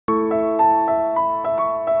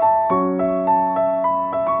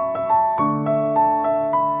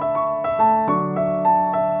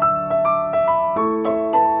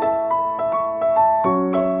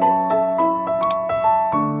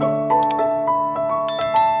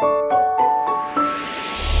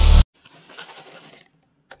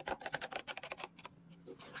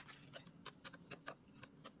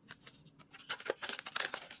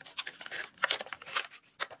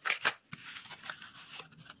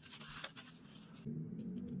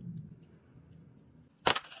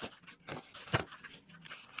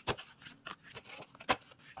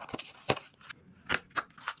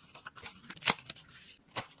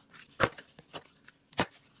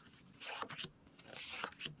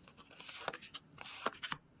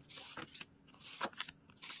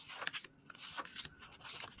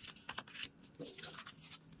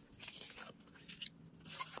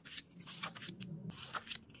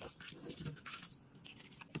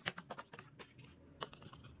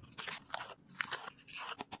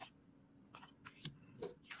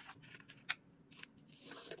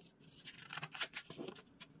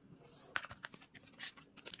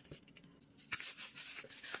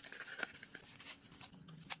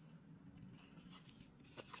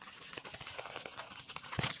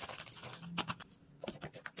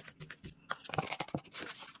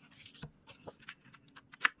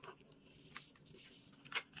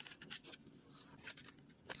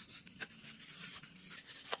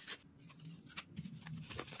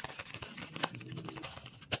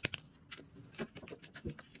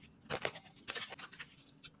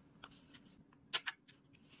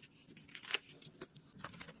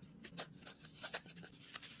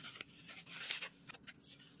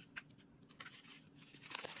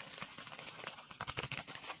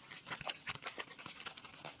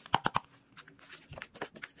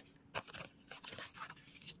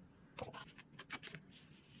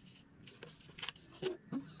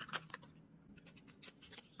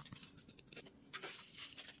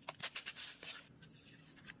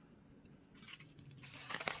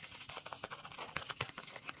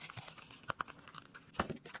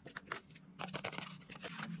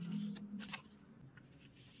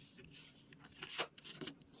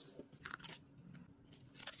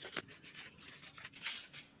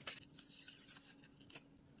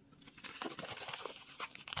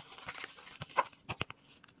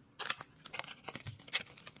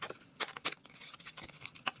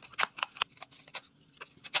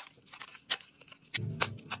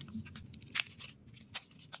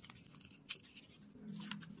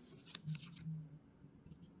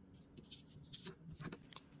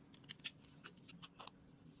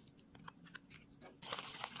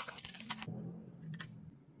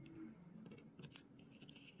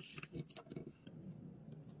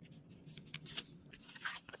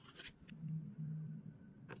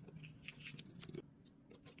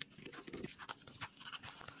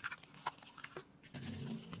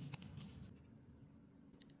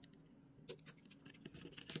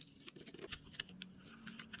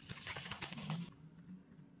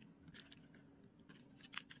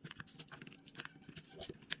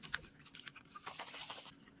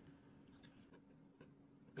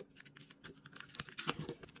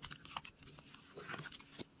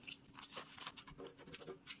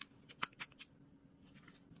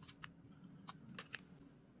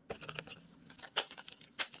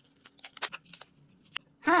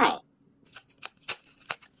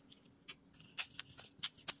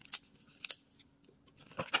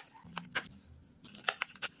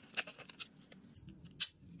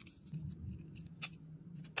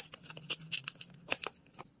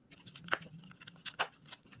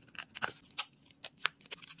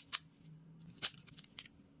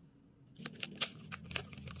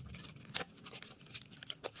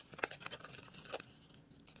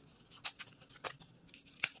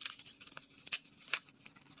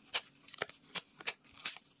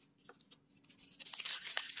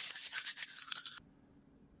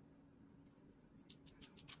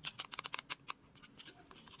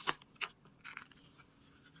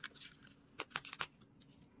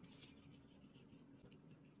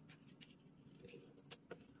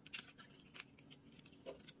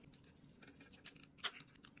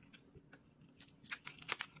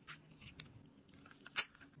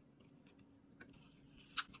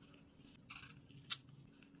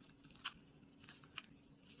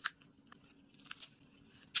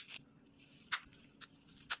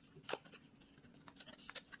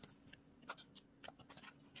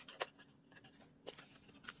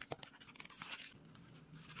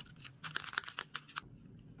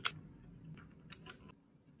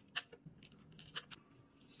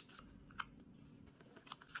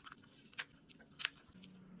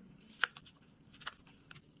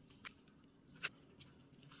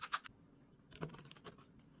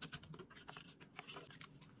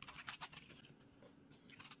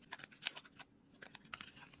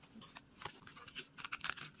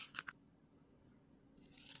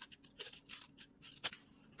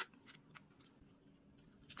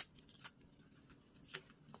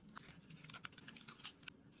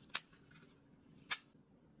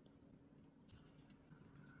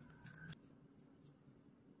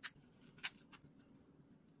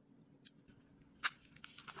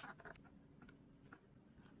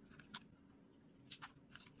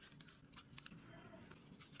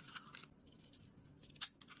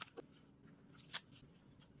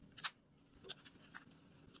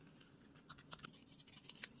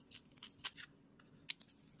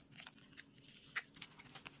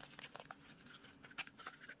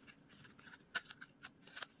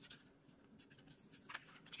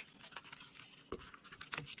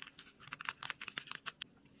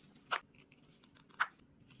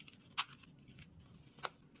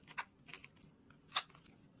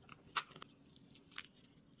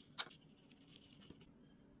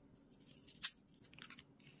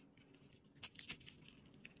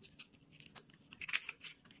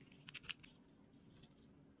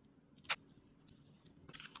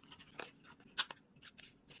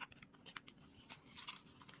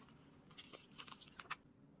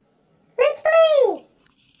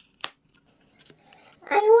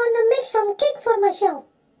some cake for my shop.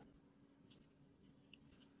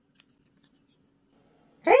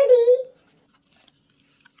 Ready?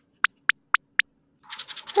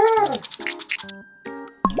 Flour,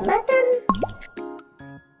 butter,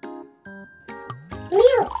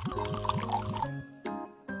 milk,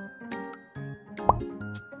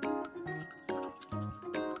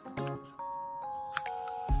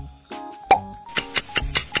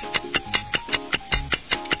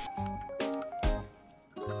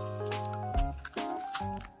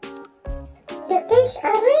 the cakes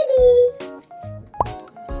are ready.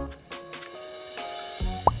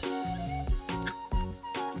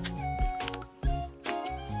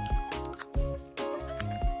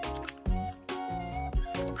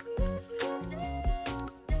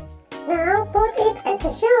 Now put it at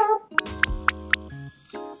the shop.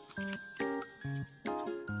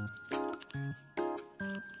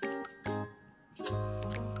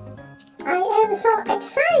 I am so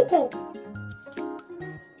excited.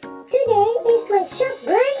 Today is my shop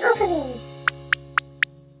grand opening.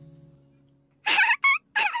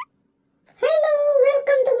 Hello,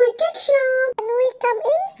 welcome to my cake shop. Can we come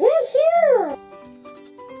in? Yes, sure.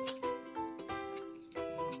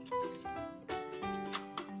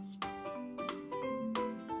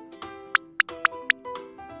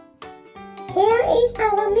 Here is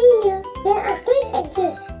our menu. There are cakes and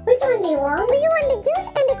juice. Which one do you want? We want the juice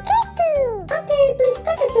and the cake too. Okay, please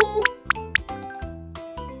take a seat.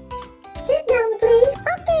 Sit down, please.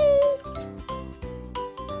 Okay.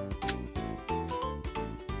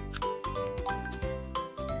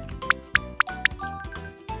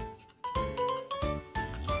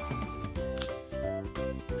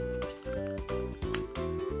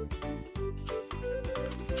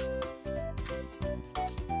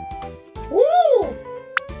 Yay!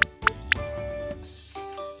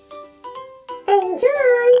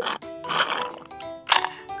 Enjoy!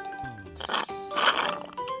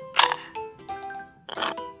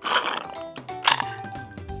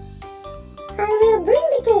 I will bring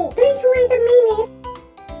the cake. Please wait a minute.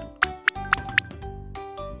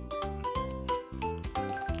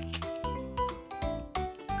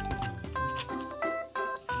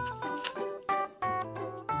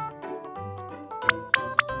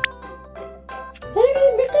 Here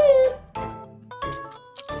is the cake.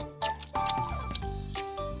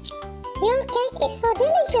 Your cake is so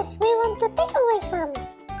delicious. We want to take away some.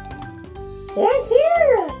 Yes,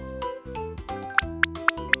 sure.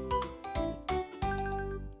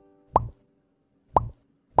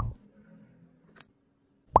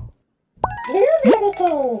 Blueberry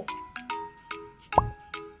cake.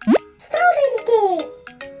 Strawberry cake.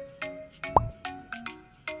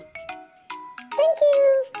 Thank you.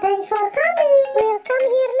 Thanks for coming. We'll come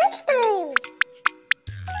here next time.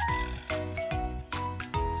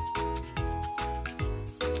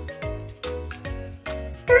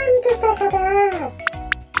 Time to take a bath.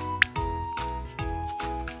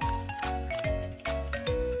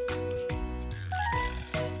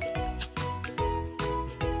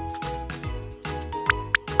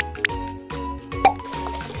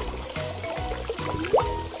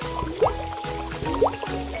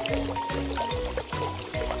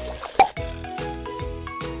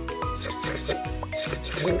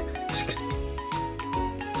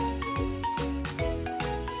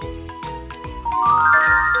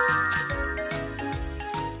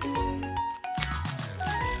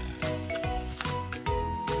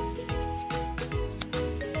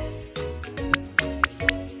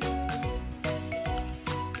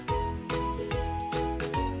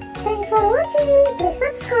 Thanks for watching. Please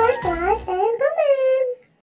subscribe, like, and comment.